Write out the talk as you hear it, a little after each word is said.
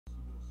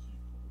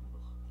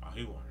Oh,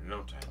 he wanted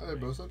no type. Hey,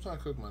 bro, stop trying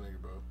to cook my nigga,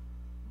 bro.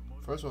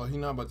 First of all, he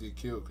not about to get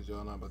killed because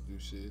y'all not about to do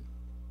shit.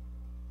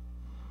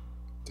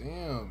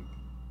 Damn.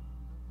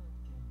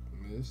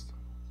 Missed.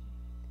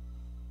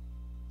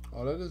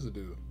 Oh, that is a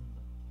dude.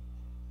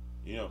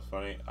 You know what's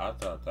funny? I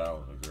thought that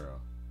was a girl.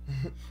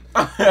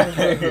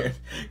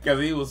 Because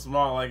he was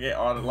small like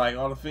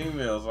all the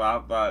females, so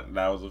I thought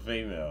that was a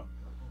female.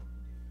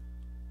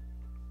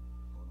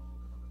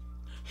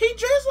 He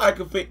dressed like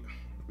a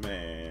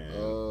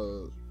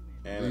man.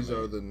 These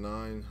are the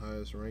 9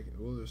 highest ranking.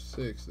 Well, there's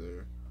 6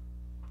 there.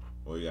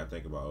 Well, you gotta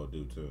think about old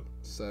dude too.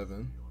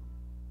 7.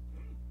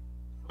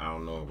 I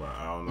don't know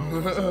about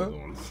the other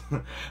ones.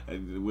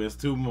 There's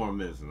 2 more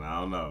missing.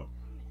 I don't know.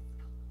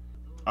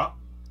 Oh,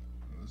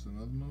 that's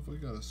another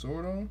motherfucker. Got a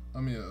sword on. I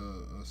mean,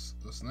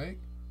 a snake.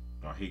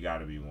 Oh, he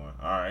gotta be one.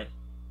 All right.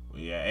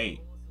 Well, yeah, 8.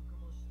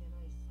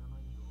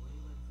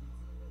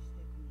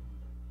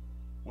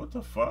 What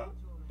the fuck?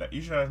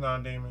 You sure that's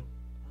not a demon?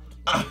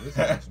 This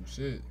is some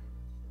shit.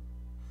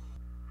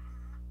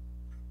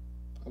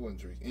 I wouldn't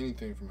drink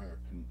anything from her.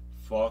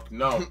 Fuck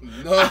no.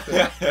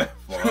 Nothing.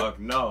 Fuck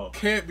no.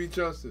 Can't be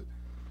trusted.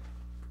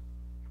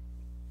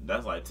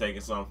 That's like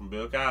taking something from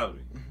Bill Cosby.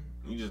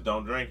 You just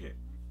don't drink it.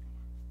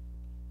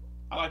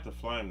 I like the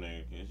flame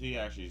nigga because he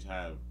actually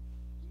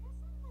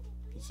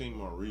he seemed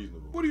more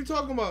reasonable. What are you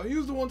talking about? He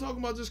was the one talking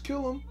about just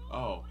kill him.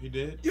 Oh, he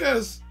did?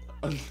 Yes.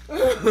 I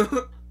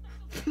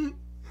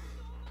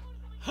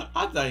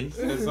thought he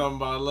said something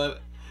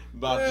about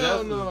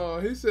Hell justice. no.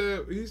 He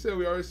said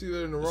we already see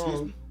that in the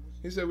wrong.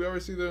 He said we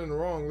already see that in the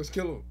wrong. Let's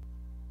kill him.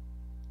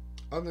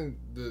 I think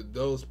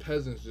those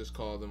peasants just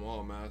call them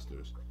all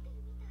masters.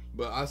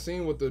 But I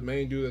seen what the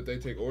main dude that they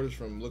take orders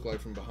from look like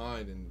from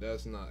behind, and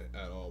that's not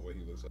at all what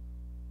he looks like.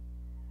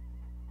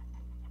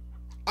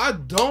 I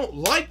don't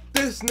like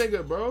this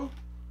nigga, bro.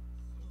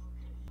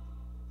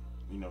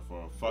 You know,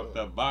 for a fucked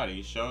up body,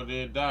 he sure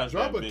did die.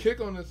 Drop a kick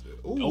on this.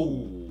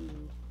 Ooh.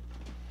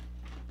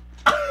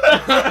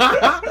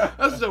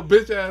 That's your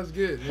bitch ass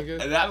get,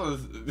 nigga. And that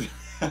was.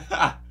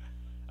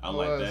 I'm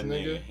like that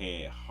nigga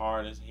head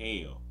hard as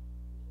hell.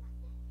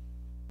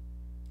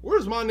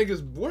 Where's my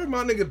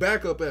nigga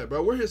backup at,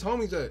 bro? Where his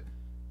homies at?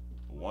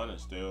 One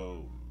is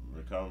still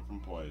recovering from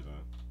poison.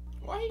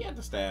 Why he got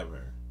to stab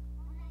her?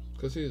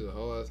 Cause he's a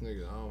whole ass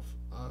nigga.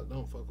 I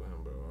don't fuck with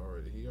him, bro.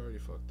 He already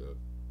fucked up.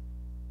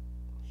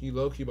 He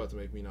low key about to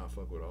make me not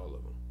fuck with all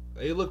of them.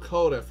 They look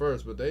cold at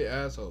first, but they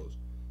assholes.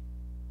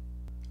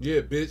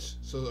 Yeah, bitch.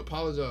 So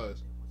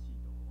apologize.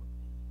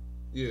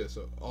 Yeah,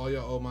 so all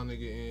y'all owe my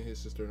nigga and his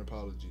sister an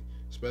apology.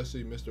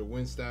 Especially Mr.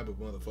 Windstabber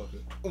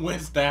motherfucker.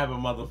 Windstabber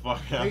motherfucker.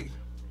 Hey.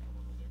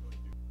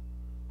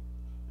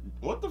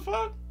 What the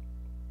fuck?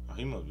 Oh,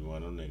 he must be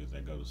one of them niggas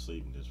that go to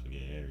sleep and just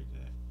forget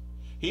everything.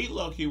 He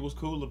low-key was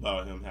cool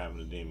about him having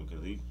a demon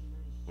because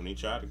when he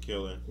tried to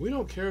kill her. We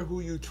don't care who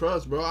you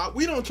trust, bro.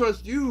 We don't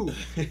trust you.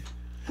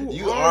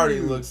 You already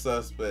look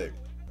suspect.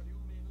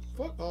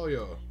 Fuck all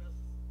y'all.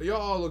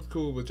 Y'all all look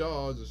cool, but y'all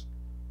all just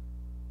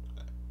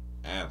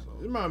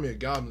assholes. It remind me of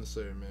Goblin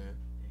Slayer, man.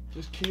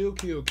 Just kill.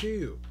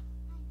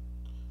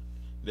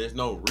 There's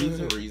no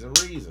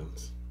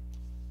reasons.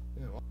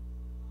 Yeah,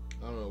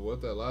 I don't know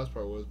what that last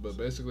part was, but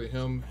basically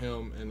him,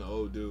 and the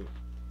old dude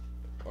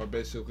are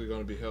basically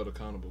going to be held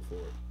accountable for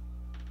it.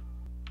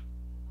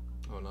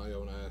 Oh, now y'all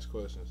want to ask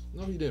questions.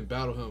 No, he didn't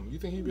battle him. You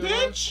think he'd be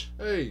Bitch!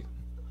 alive? Hey,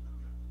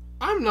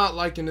 I'm not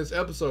liking this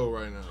episode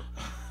right now.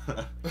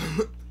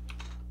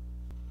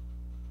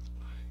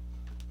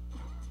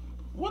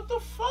 What the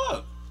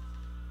fuck?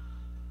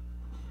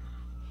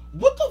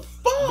 What the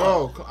fuck?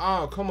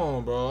 Bro, come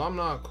on, bro. I'm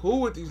not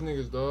cool with these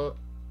niggas, dog.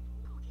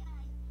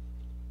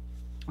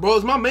 Bro,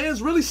 is my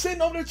man's really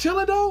sitting over there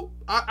chilling, though?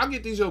 I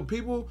get these your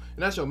people,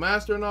 and that's your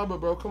master and all,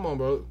 but, bro, come on,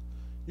 bro.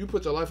 You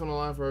put your life on the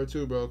line for her,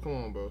 too, bro. Come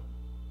on, bro.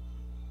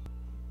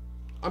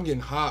 I'm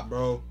getting hot,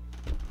 bro.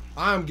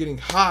 I'm getting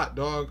hot,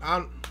 dog.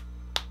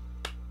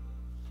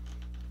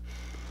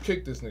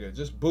 Kick this nigga.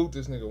 Just boot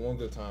this nigga one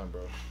good time,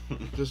 bro.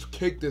 Just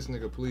kick this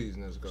nigga, please,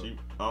 NEZUKO.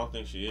 I don't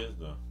think she is,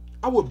 though.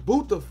 I would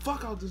boot the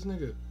fuck out this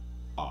nigga.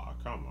 Oh,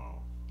 come on.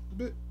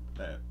 Bitch.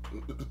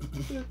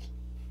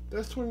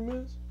 That's 20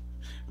 minutes?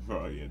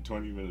 Bro, yeah,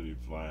 20 minutes be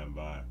flying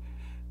by.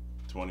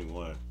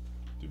 21,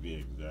 to be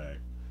exact.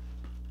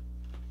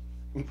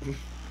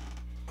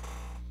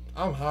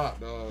 I'm hot,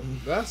 dog.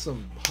 That's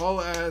some hoe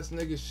ass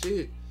nigga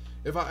shit.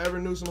 If I ever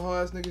knew some hoe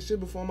ass nigga shit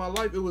before in my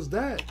life, it was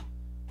that.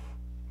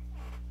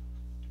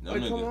 Them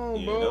niggas, come on,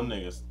 yeah, bro. Them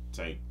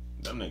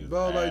niggas.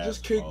 Bro, like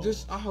just kick.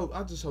 assholes.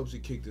 I just hope she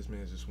kicked this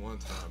man just one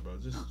time, bro.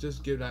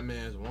 Just give that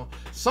man one.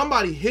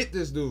 Somebody hit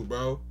this dude,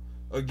 bro.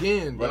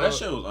 Again, bro. Bro, that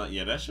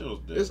shit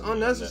was It's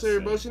unnecessary,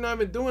 bro. She's not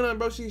even doing nothing,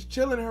 bro. She's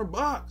chilling in her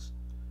box.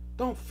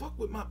 Don't fuck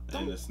with my.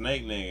 And the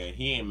snake nigga,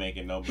 he ain't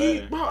making no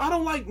better. Bro, I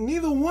don't like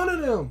neither one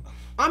of them.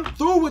 I'm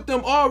through with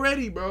them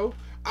already, bro.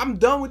 I'm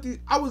done with these.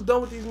 I was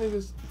done with these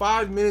niggas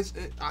 5 minutes,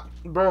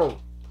 bro.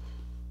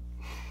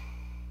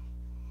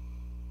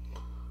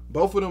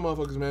 Both of them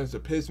motherfuckers managed to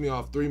piss me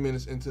off 3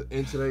 minutes into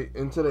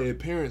their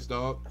appearance,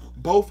 dog.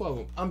 Both of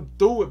them. I'm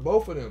through with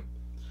both of them,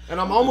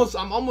 and I'm almost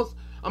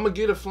I'm gonna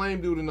get a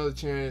Flame Dude another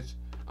chance.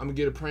 I'm gonna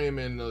get a Praying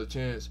Man another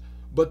chance.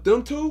 But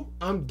them two,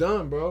 I'm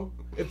done, bro.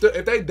 If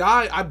they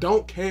die, I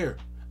don't care.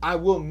 I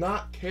will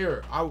not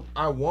care.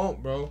 I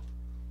won't, bro.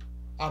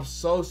 I'm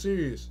so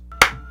serious.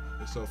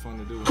 It's so fun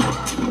to do.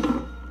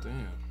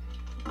 Damn.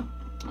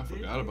 I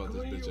forgot about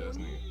this bitch ass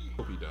nigga.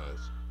 Hope he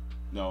dies.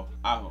 No,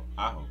 I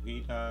hope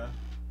he dies.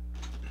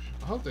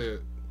 I hope they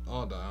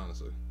all die,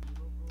 honestly.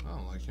 I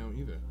don't like him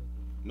either.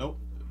 Nope.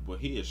 But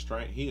he is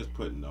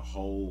putting the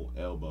whole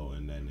elbow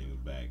in that nigga's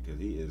back because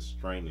he is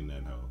straining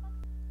that hoe.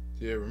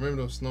 Yeah,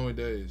 remember them snowy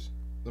days.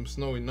 Them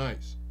snowy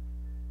nights.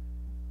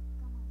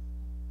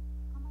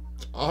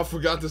 Oh, I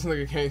forgot this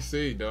nigga can't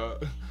see,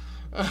 dog.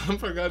 I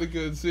forgot he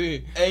couldn't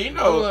see. Hey, you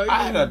know, like,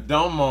 I had a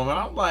dumb moment.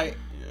 I'm like,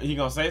 he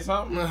gonna say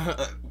something?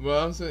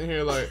 Well, I'm sitting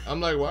here like,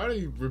 I'm like, why are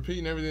you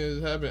repeating everything that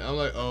just happened? I'm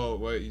like, oh,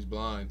 wait, he's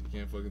blind. He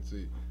can't fucking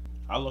see.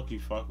 I low-key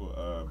fuck with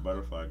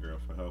Butterfly Girl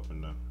for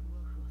helping them.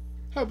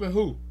 Helping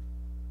who?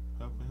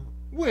 Helping him.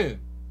 When?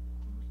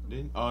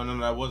 Didn't? Oh, no,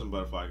 that wasn't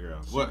Butterfly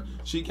Girl. What?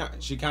 She kind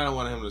of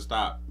wanted him to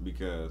stop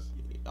because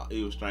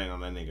he was straining on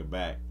that nigga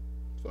back.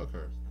 Fuck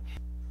her.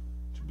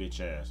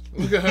 Bitch ass.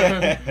 Look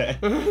at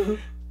her.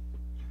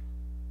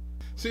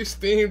 She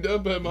steamed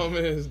up at my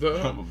man's, dog.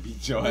 I'm gonna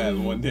beat your ass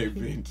one day,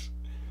 bitch.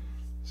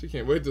 She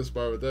can't wait to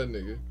spar with that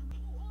nigga.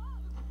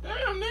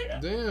 Damn,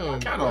 nigga.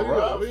 Damn. Kind of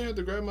rough. We didn't have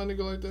to grab my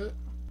nigga like that.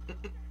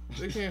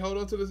 They can't hold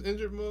on to this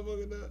injured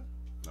motherfucker now.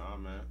 Nah,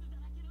 man.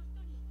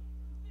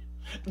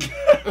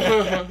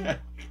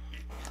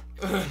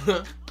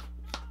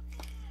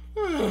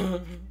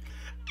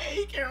 Hey,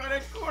 he came around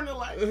that corner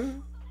like.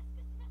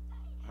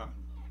 Huh?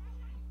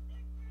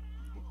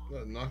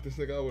 Knock this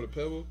nigga out with a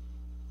pebble.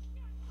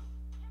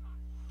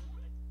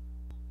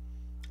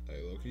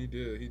 Hey, look, he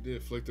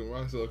did flick them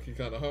rocks low-key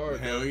kind of hard.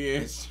 Hell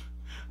yes.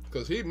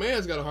 Cause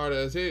man's got a hard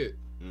ass head.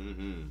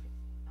 Mm-hmm.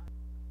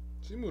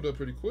 She moved up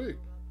pretty quick.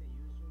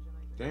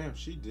 Damn,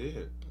 she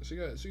did. She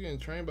getting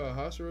trained by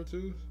Hashira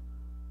too.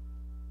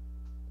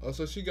 Oh,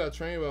 so she got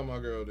trained by my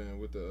girl then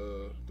with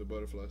the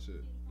butterfly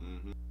shit.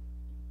 Mm-hmm.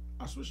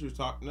 I swear she was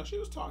talking. No, she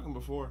was talking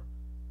before.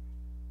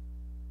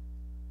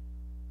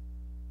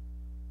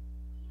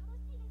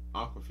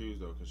 I'm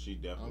confused though, cause she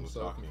definitely was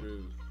talking. I'm so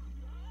confused.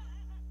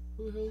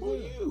 Who the hell Who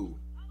is that? you?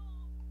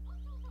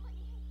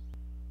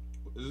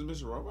 Is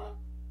this Mr. Robot?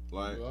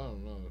 Like, Yo, I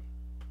don't know.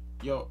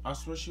 Yo, I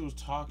swear she was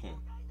talking.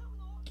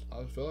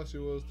 I feel like she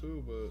was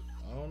too, but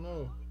I don't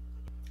know.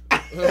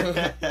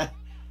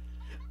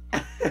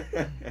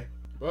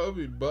 Bro,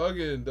 be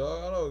bugging,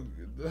 dog. I don't.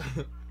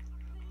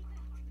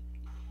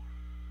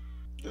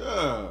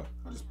 Yeah,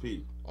 I just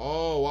peeped.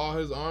 Oh, wow,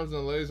 his arms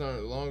and legs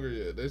aren't longer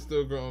yet. They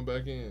still growing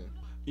back in.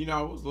 You know,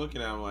 I was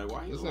looking at him like,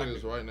 why? This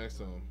nigga's right next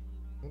to him.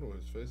 I wonder what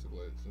his face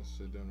look like since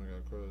shit damn near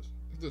got crushed.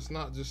 It's just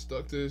not just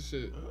stuck to his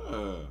shit.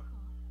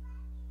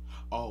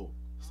 Oh,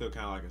 still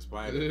kind of like a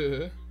spider.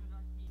 Yeah.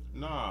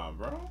 Nah,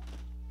 bro.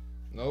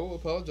 No,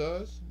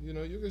 apologize. You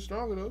know, you get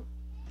stronger though.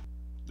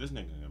 This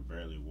nigga can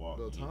barely walk.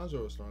 Bro,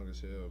 Tanjiro was strong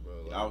as hell,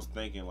 bro. Like, I was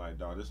thinking like,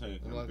 dog, this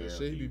nigga can like barely the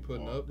shit he be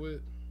putting walk. up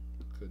with,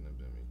 couldn't have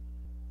been me.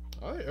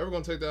 Alright, ever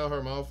gonna take that out of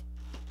her mouth?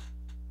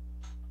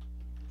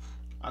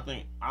 I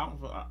think I don't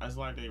feel. It's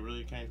like they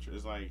really can't.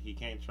 It's like he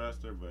can't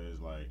trust her, but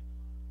it's like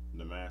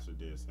the master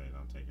did say,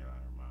 "Don't take it out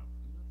of her mouth."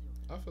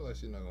 I feel like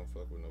she's not gonna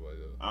fuck with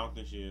nobody else. I don't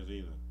think she is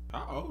either.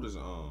 How old is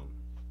Tanjiro?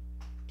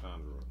 I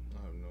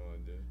have no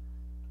idea.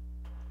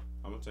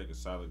 I'm gonna take a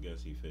solid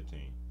guess. He's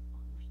 15.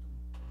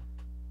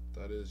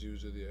 That is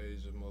usually the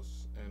age of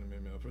most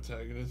anime male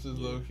protagonists. Is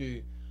low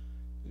key.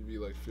 You'd be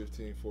like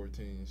 15,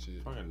 14 and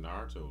shit. Fucking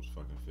Naruto was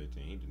fucking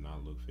 15. He did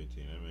not look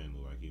 15. That man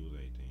looked like he was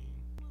 18.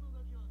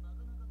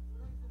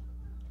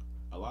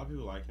 A lot of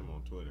people like him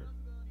on Twitter.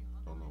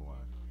 Don't know why.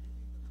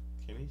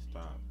 Can he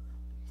stop?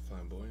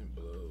 Flamboyant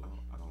blow.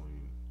 I don't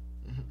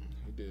even.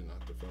 He did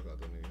knock the fuck out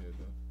that nigga head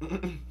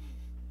though.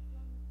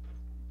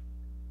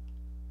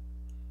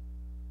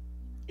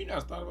 You know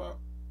what I thought about?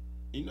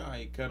 You know how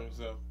he cut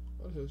himself?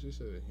 What the hell she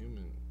said? A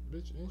human.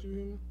 Bitch, ain't you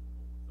human?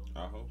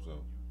 I hope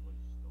so.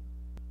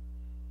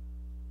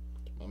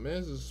 My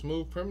man's a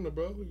smooth criminal,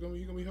 bro. He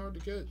gonna be hard to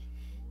catch.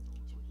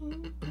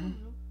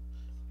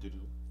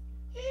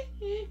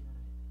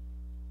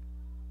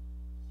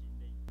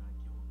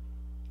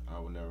 I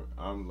would never.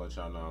 I'm gonna let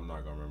y'all know I'm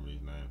not gonna remember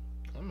his name.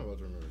 I'm not about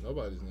to remember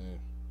nobody's name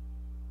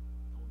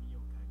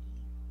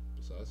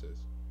besides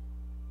his.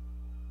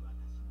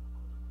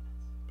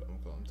 But I'm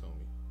gonna call him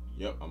Tommy.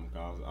 Yep, I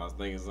was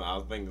thinking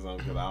something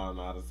because I don't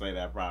know how to say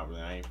that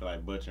properly. I ain't feel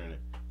like butchering it,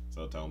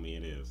 so Tommy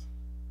it is.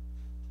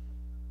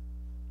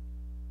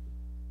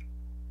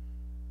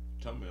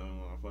 Tell me I don't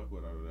want to fuck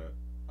with out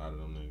of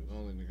them niggas. The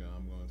only nigga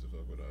I'm going to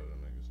fuck with out of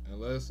them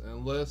niggas,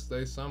 unless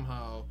they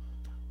somehow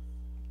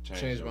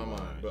change my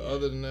mind. But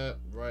other than that,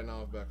 right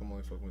now back, I'm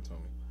only fucking with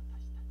Tommy.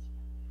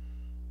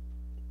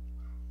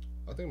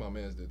 I think my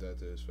man's did that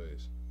to his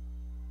face.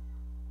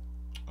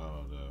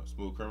 Oh, the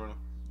smooth criminal.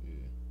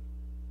 Yeah.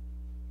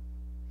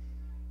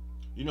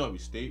 You know it'd be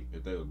steep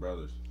if they were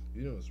brothers.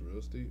 You know it's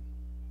real steep.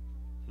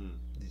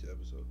 These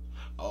episodes.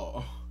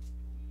 Oh,